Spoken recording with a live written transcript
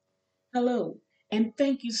Hello, and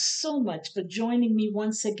thank you so much for joining me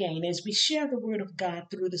once again as we share the Word of God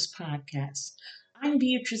through this podcast. I'm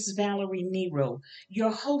Beatrice Valerie Nero,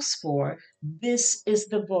 your host for This is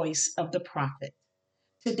the Voice of the Prophet.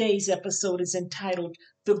 Today's episode is entitled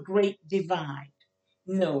The Great Divide.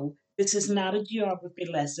 No, this is not a geography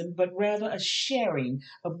lesson, but rather a sharing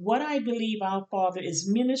of what I believe our Father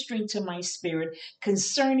is ministering to my spirit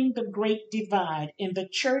concerning the great divide in the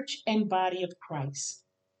church and body of Christ.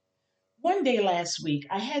 One day last week,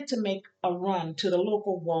 I had to make a run to the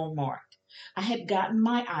local Walmart. I had gotten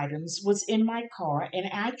my items, was in my car, and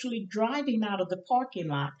actually driving out of the parking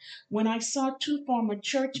lot when I saw two former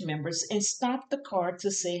church members and stopped the car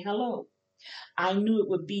to say hello. I knew it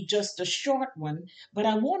would be just a short one, but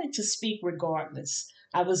I wanted to speak regardless.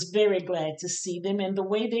 I was very glad to see them, and the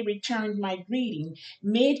way they returned my greeting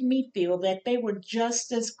made me feel that they were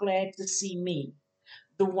just as glad to see me.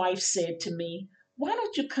 The wife said to me, "Why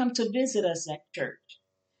don't you come to visit us at church?"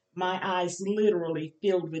 My eyes literally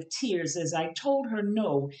filled with tears as I told her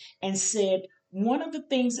no and said, "One of the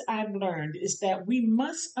things I've learned is that we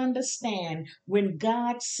must understand when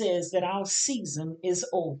God says that our season is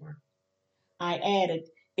over." I added,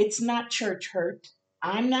 "It's not church hurt.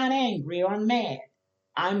 I'm not angry or mad.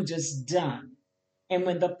 I'm just done. And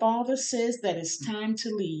when the Father says that it's time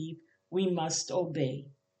to leave, we must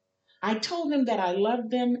obey." I told them that I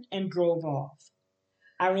loved them and drove off.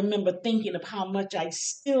 I remember thinking of how much I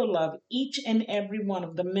still love each and every one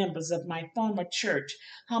of the members of my former church,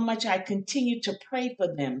 how much I continue to pray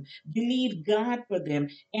for them, believe God for them,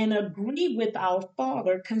 and agree with our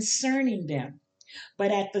Father concerning them.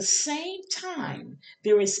 But at the same time,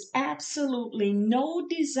 there is absolutely no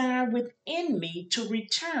desire within me to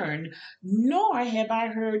return, nor have I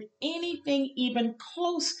heard anything even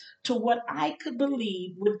close to what I could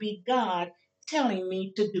believe would be God telling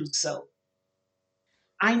me to do so.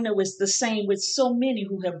 I know it's the same with so many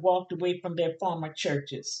who have walked away from their former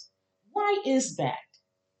churches. Why is that?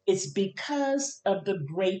 It's because of the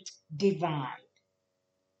great divide.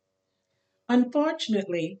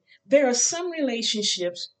 Unfortunately, there are some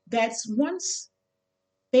relationships that's once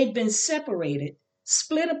they've been separated,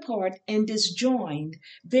 split apart, and disjoined.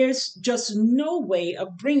 There's just no way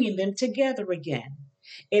of bringing them together again.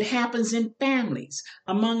 It happens in families,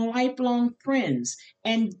 among lifelong friends,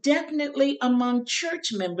 and definitely among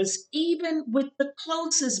church members, even with the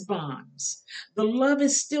closest bonds. The love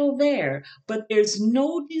is still there, but there's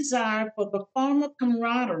no desire for the former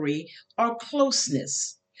camaraderie or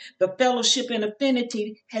closeness. The fellowship and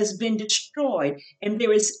affinity has been destroyed, and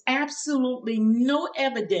there is absolutely no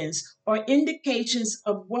evidence or indications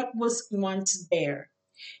of what was once there.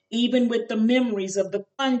 Even with the memories of the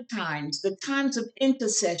fun times, the times of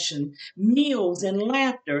intercession, meals, and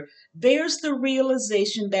laughter, there's the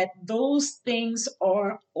realization that those things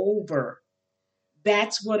are over.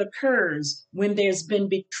 That's what occurs when there's been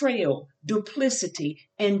betrayal, duplicity,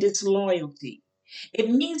 and disloyalty. It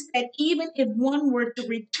means that even if one were to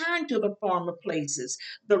return to the former places,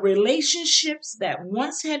 the relationships that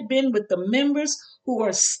once had been with the members who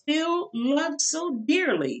are still loved so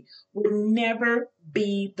dearly would never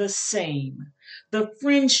be the same. The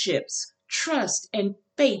friendships, trust, and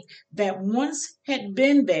faith that once had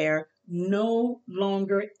been there no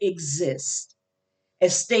longer exist.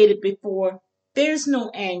 As stated before, there's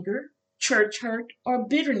no anger, church hurt, or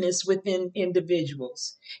bitterness within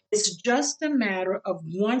individuals. It's just a matter of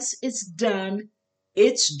once it's done,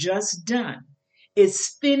 it's just done.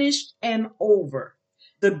 It's finished and over.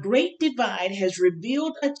 The great divide has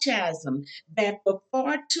revealed a chasm that for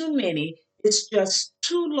far too many is just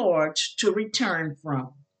too large to return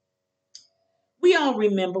from. We all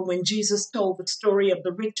remember when Jesus told the story of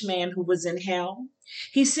the rich man who was in hell.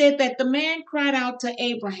 He said that the man cried out to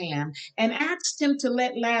Abraham and asked him to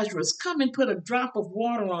let Lazarus come and put a drop of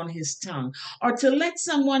water on his tongue, or to let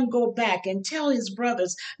someone go back and tell his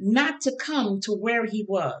brothers not to come to where he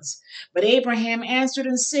was. But Abraham answered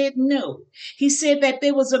and said no. He said that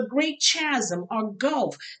there was a great chasm or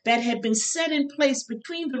gulf that had been set in place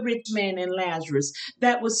between the rich man and Lazarus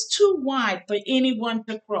that was too wide for anyone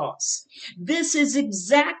to cross. This is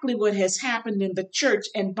exactly what has happened in the church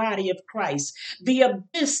and body of Christ. The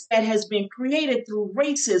abyss that has been created through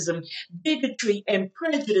racism, bigotry, and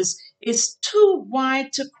prejudice is too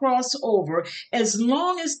wide to cross over as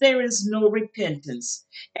long as there is no repentance.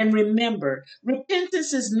 And remember,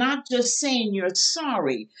 repentance is not just saying you're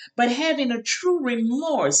sorry, but having a true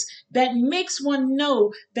remorse that makes one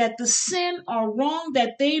know that the sin or wrong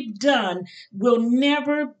that they've done will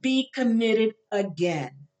never be committed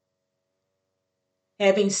again.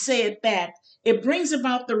 Having said that, It brings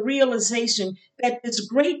about the realization that this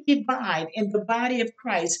great divide in the body of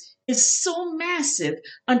Christ is so massive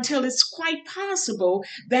until it's quite possible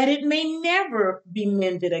that it may never be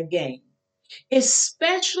mended again,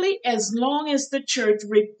 especially as long as the church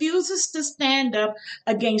refuses to stand up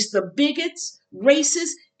against the bigots,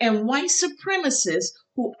 racists, and white supremacists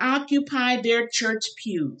who occupy their church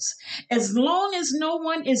pews. As long as no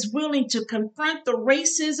one is willing to confront the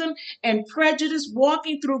racism and prejudice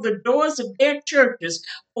walking through the doors of their churches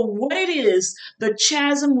for what it is, the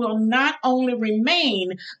chasm will not only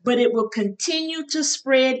remain, but it will continue to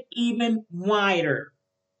spread even wider.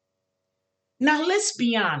 Now, let's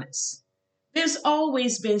be honest. There's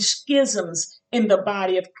always been schisms in the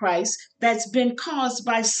body of Christ that's been caused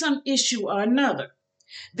by some issue or another.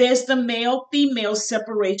 There's the male female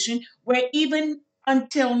separation, where even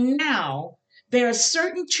until now, there are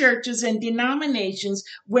certain churches and denominations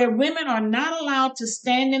where women are not allowed to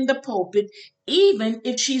stand in the pulpit, even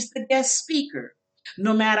if she's the guest speaker.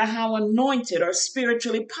 No matter how anointed or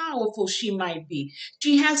spiritually powerful she might be,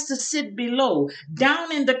 she has to sit below,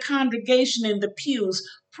 down in the congregation in the pews,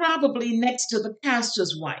 probably next to the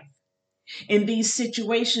pastor's wife. In these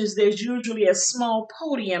situations, there's usually a small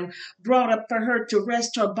podium brought up for her to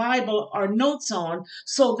rest her Bible or notes on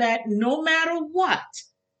so that no matter what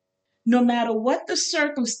the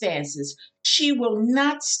circumstances, she will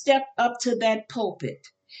not step up to that pulpit.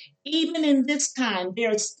 Even in this time,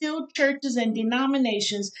 there are still churches and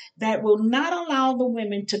denominations that will not allow the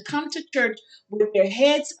women to come to church with their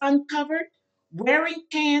heads uncovered, wearing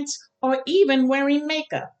pants, or even wearing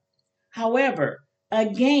makeup. However,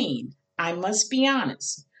 again, I must be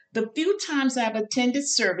honest. The few times I've attended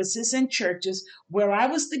services in churches where I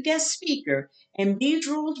was the guest speaker and these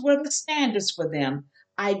rules were the standards for them,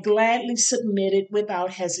 I gladly submitted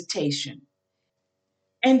without hesitation.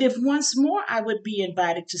 And if once more I would be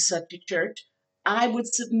invited to such a church, I would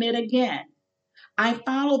submit again. I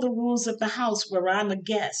follow the rules of the house where I'm a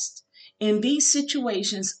guest. In these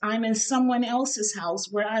situations, I'm in someone else's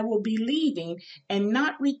house where I will be leaving and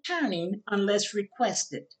not returning unless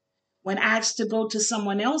requested. When asked to go to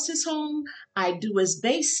someone else's home, I do as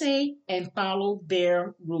they say and follow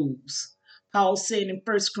their rules. Paul said in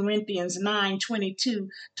 1 Corinthians 9:22,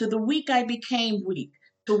 to the weak I became weak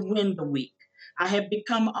to win the weak. I have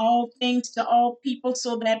become all things to all people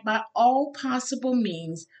so that by all possible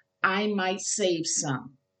means I might save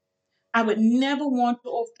some. I would never want to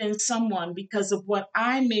offend someone because of what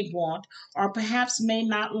I may want or perhaps may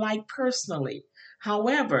not like personally.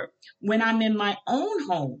 However, when I'm in my own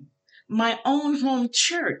home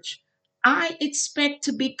church, I expect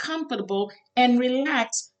to be comfortable and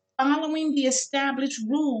relaxed following the established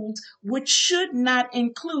rules, which should not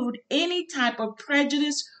include any type of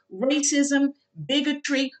prejudice, racism,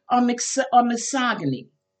 bigotry, or misogyny.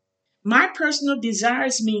 My personal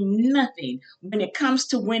desires mean nothing when it comes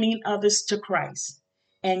to winning others to Christ.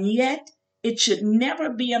 And yet, it should never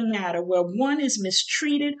be a matter where one is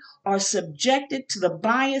mistreated or subjected to the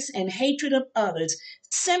bias and hatred of others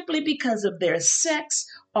simply because of their sex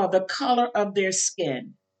or the color of their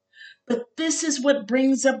skin. But this is what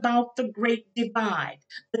brings about the great divide,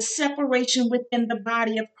 the separation within the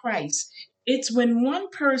body of Christ. It's when one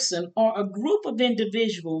person or a group of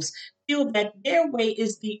individuals feel that their way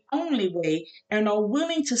is the only way and are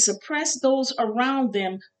willing to suppress those around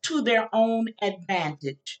them to their own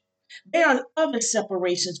advantage. There are other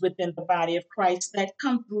separations within the body of Christ that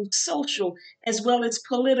come through social as well as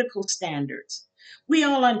political standards. We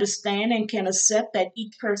all understand and can accept that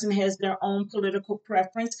each person has their own political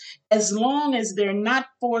preference as long as they're not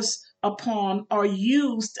forced upon or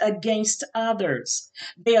used against others.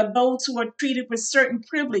 There are those who are treated with certain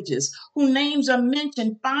privileges, whose names are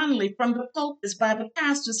mentioned fondly from the pulpits by the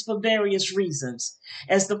pastors for various reasons.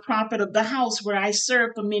 As the prophet of the house where I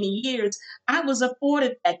served for many years, I was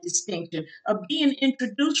afforded that distinction of being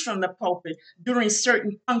introduced from the pulpit during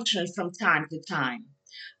certain functions from time to time.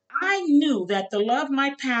 I knew that the love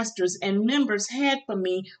my pastors and members had for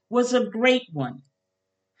me was a great one.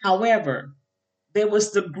 However, there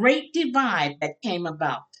was the great divide that came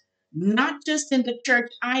about, not just in the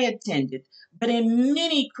church I attended, but in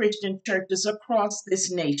many Christian churches across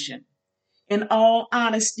this nation. In all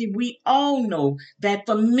honesty, we all know that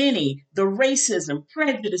for many, the racism,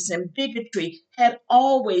 prejudice, and bigotry had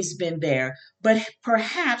always been there, but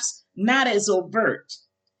perhaps not as overt.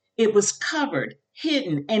 It was covered,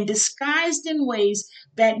 hidden, and disguised in ways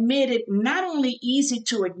that made it not only easy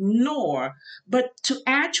to ignore, but to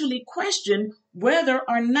actually question whether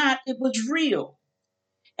or not it was real.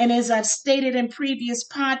 And as I've stated in previous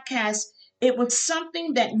podcasts, it was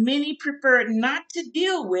something that many preferred not to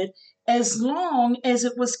deal with as long as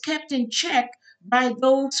it was kept in check by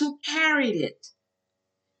those who carried it.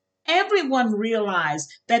 Everyone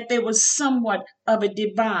realized that there was somewhat of a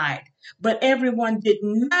divide, but everyone did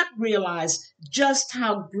not realize just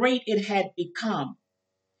how great it had become.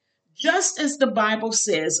 Just as the Bible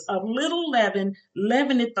says, a little leaven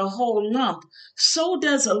leaveneth the whole lump, so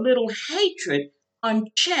does a little hatred,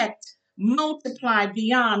 unchecked, multiply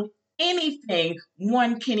beyond anything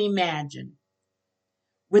one can imagine.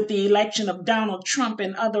 With the election of Donald Trump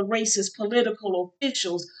and other racist political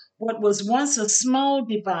officials, what was once a small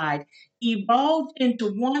divide evolved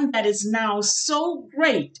into one that is now so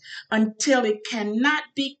great until it cannot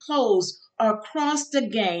be closed or crossed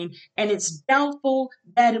again, and it's doubtful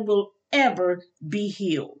that it will ever be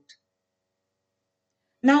healed.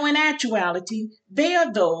 Now, in actuality, there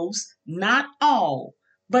are those, not all,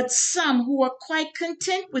 but some who are quite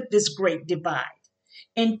content with this great divide.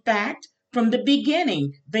 In fact, from the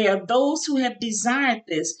beginning, there are those who have desired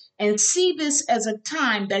this and see this as a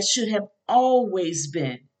time that should have always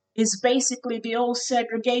been. It's basically the old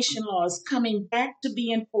segregation laws coming back to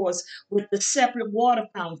be enforced with the separate water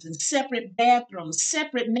fountains, separate bathrooms,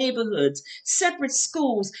 separate neighborhoods, separate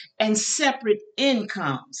schools, and separate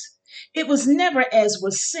incomes. It was never, as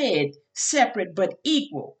was said, separate but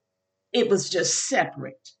equal. It was just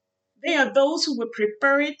separate. There are those who would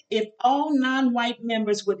prefer it if all non white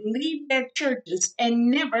members would leave their churches and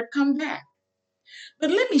never come back. But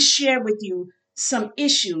let me share with you some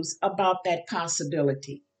issues about that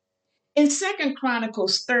possibility. In 2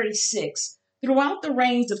 Chronicles 36, throughout the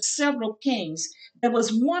reigns of several kings, there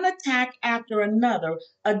was one attack after another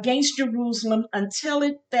against Jerusalem until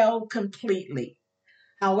it fell completely.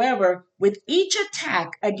 However, with each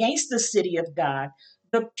attack against the city of God,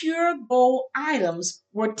 the pure gold items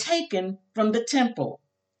were taken from the temple.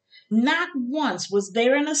 Not once was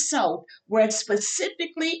there an assault where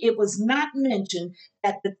specifically it was not mentioned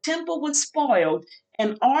that the temple was spoiled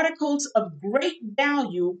and articles of great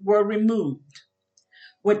value were removed.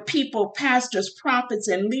 What people, pastors, prophets,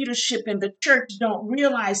 and leadership in the church don't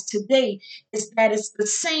realize today is that it's the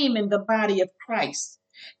same in the body of Christ.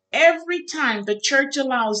 Every time the church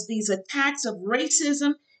allows these attacks of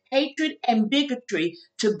racism, hatred, and bigotry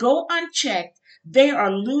to go unchecked, they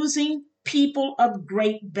are losing people of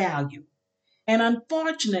great value. And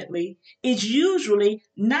unfortunately, it's usually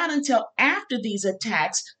not until after these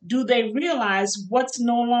attacks do they realize what's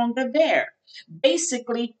no longer there.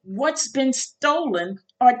 Basically, what's been stolen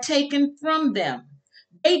or taken from them.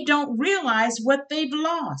 They don't realize what they've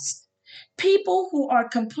lost. People who are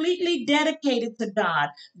completely dedicated to God,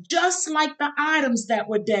 just like the items that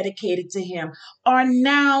were dedicated to Him, are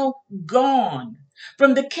now gone.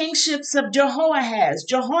 From the kingships of Jehoahaz,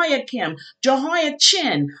 Jehoiakim,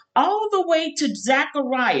 Jehoiachin, all the way to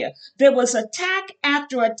Zechariah, there was attack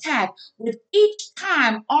after attack, with each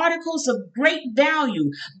time articles of great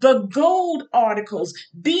value, the gold articles,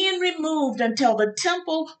 being removed until the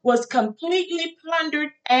temple was completely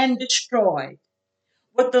plundered and destroyed.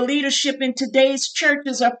 What the leadership in today's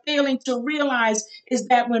churches are failing to realize is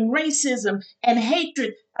that when racism and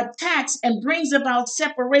hatred attacks and brings about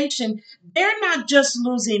separation, they're not just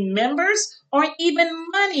losing members or even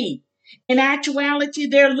money. In actuality,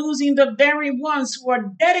 they're losing the very ones who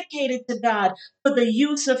are dedicated to God for the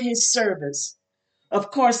use of His service.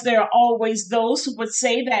 Of course, there are always those who would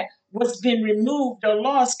say that what's been removed or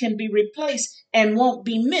lost can be replaced and won't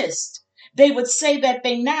be missed. They would say that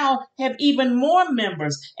they now have even more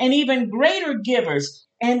members and even greater givers.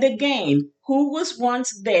 And again, who was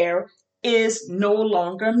once there is no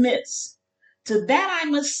longer missed. To that I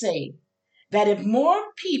must say that if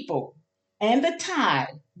more people and the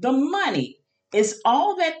tithe, the money, is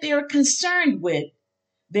all that they're concerned with,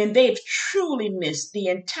 then they've truly missed the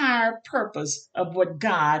entire purpose of what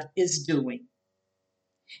God is doing.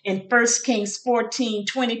 In 1 Kings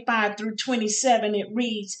 14:25 through 27, it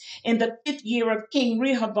reads, in the 5th year of King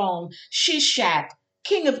Rehoboam, Shishak,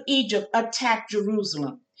 king of Egypt, attacked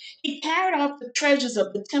Jerusalem. He carried off the treasures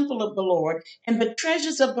of the temple of the Lord and the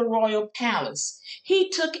treasures of the royal palace. He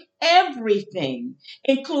took everything,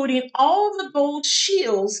 including all the gold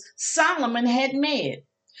shields Solomon had made.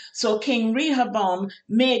 So King Rehoboam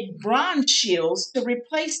made bronze shields to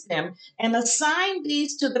replace them and assigned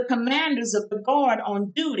these to the commanders of the guard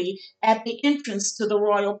on duty at the entrance to the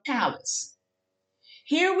royal palace.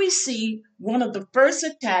 Here we see one of the first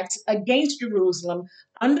attacks against Jerusalem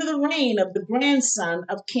under the reign of the grandson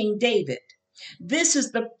of King David. This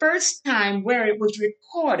is the first time where it was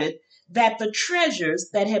recorded that the treasures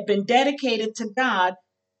that had been dedicated to God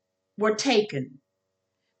were taken.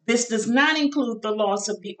 This does not include the loss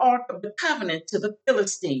of the Ark of the Covenant to the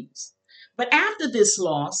Philistines. But after this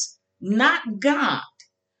loss, not God,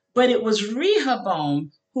 but it was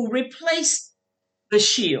Rehoboam who replaced the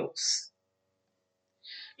shields.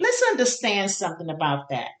 Let's understand something about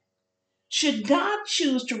that. Should God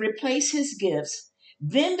choose to replace his gifts,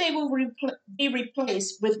 then they will be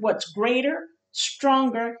replaced with what's greater,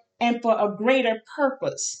 stronger, and for a greater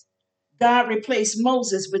purpose. God replaced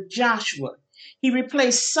Moses with Joshua. He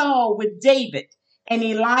replaced Saul with David and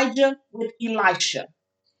Elijah with Elisha.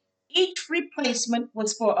 Each replacement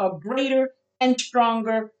was for a greater and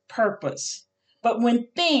stronger purpose. But when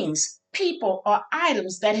things, people, or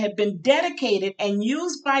items that have been dedicated and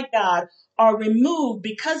used by God are removed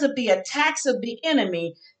because of the attacks of the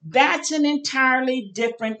enemy, that's an entirely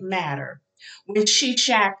different matter. When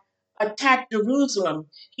Shishak attacked Jerusalem,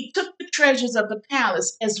 he took the treasures of the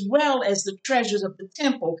palace as well as the treasures of the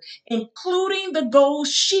temple, including the gold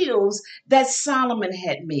shields that Solomon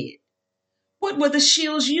had made. What were the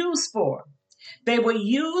shields used for? They were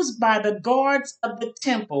used by the guards of the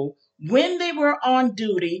temple when they were on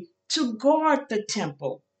duty to guard the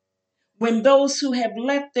temple. When those who have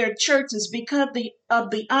left their churches because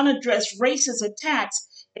of the unaddressed racist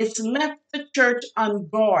attacks, it's left the church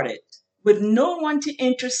unguarded, with no one to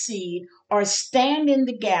intercede or stand in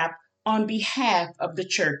the gap on behalf of the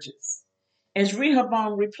churches. As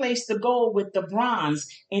Rehoboam replaced the gold with the bronze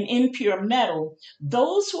and impure metal,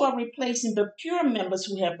 those who are replacing the pure members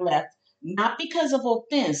who have left, not because of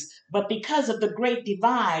offense, but because of the great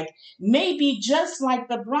divide, may be just like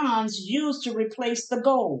the bronze used to replace the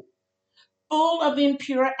gold, full of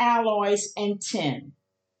impure alloys and tin.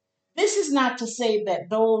 This is not to say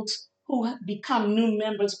that those who become new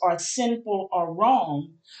members are sinful or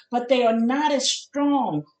wrong, but they are not as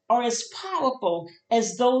strong or as powerful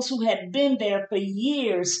as those who had been there for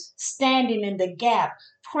years, standing in the gap,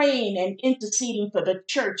 praying and interceding for the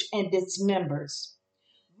church and its members.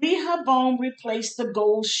 Rehoboam replaced the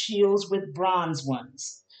gold shields with bronze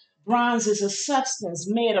ones. Bronze is a substance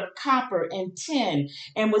made of copper and tin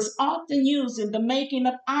and was often used in the making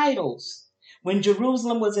of idols. When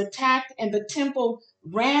Jerusalem was attacked and the temple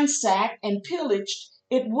ransacked and pillaged,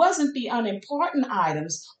 it wasn't the unimportant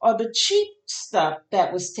items or the cheap stuff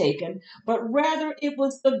that was taken, but rather it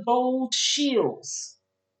was the gold shields.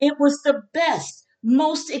 It was the best,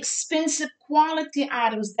 most expensive quality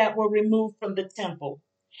items that were removed from the temple.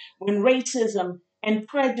 When racism and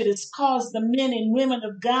prejudice caused the men and women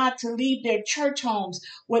of God to leave their church homes,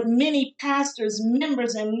 what many pastors,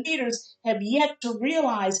 members, and leaders have yet to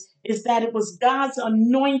realize is that it was God's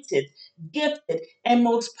anointed, gifted, and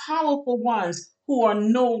most powerful ones who are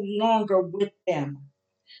no longer with them.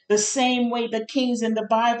 The same way the kings in the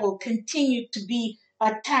Bible continued to be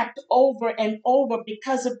attacked over and over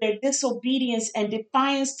because of their disobedience and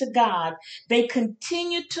defiance to God, they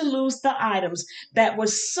continued to lose the items that were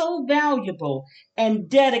so valuable and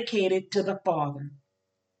dedicated to the Father.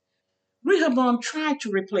 Rehoboam tried to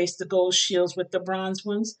replace the gold shields with the bronze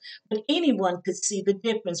ones, but anyone could see the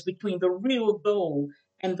difference between the real gold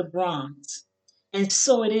and the bronze. And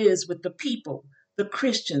so it is with the people, the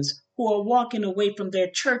Christians, who are walking away from their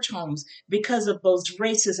church homes because of those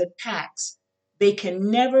racist attacks. They can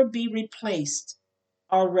never be replaced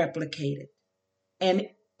or replicated. And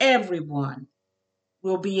everyone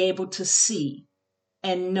will be able to see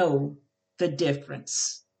and know the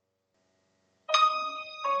difference.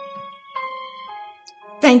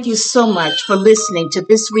 Thank you so much for listening to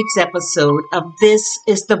this week's episode of This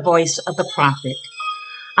is the Voice of the Prophet.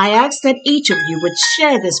 I ask that each of you would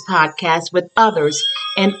share this podcast with others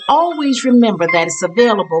and always remember that it's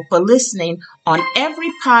available for listening on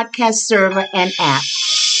every podcast server and app.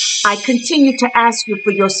 I continue to ask you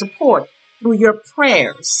for your support through your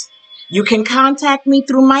prayers. You can contact me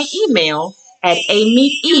through my email at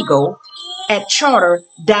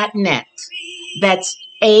amiteeagle@charter.net. That's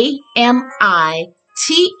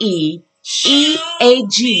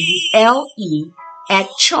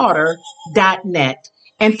AMITEEAGLE@charter.net,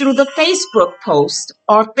 and through the Facebook post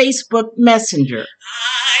or Facebook Messenger.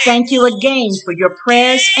 Thank you again for your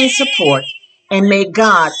prayers and support, and may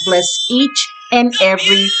God bless each and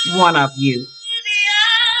every one of you.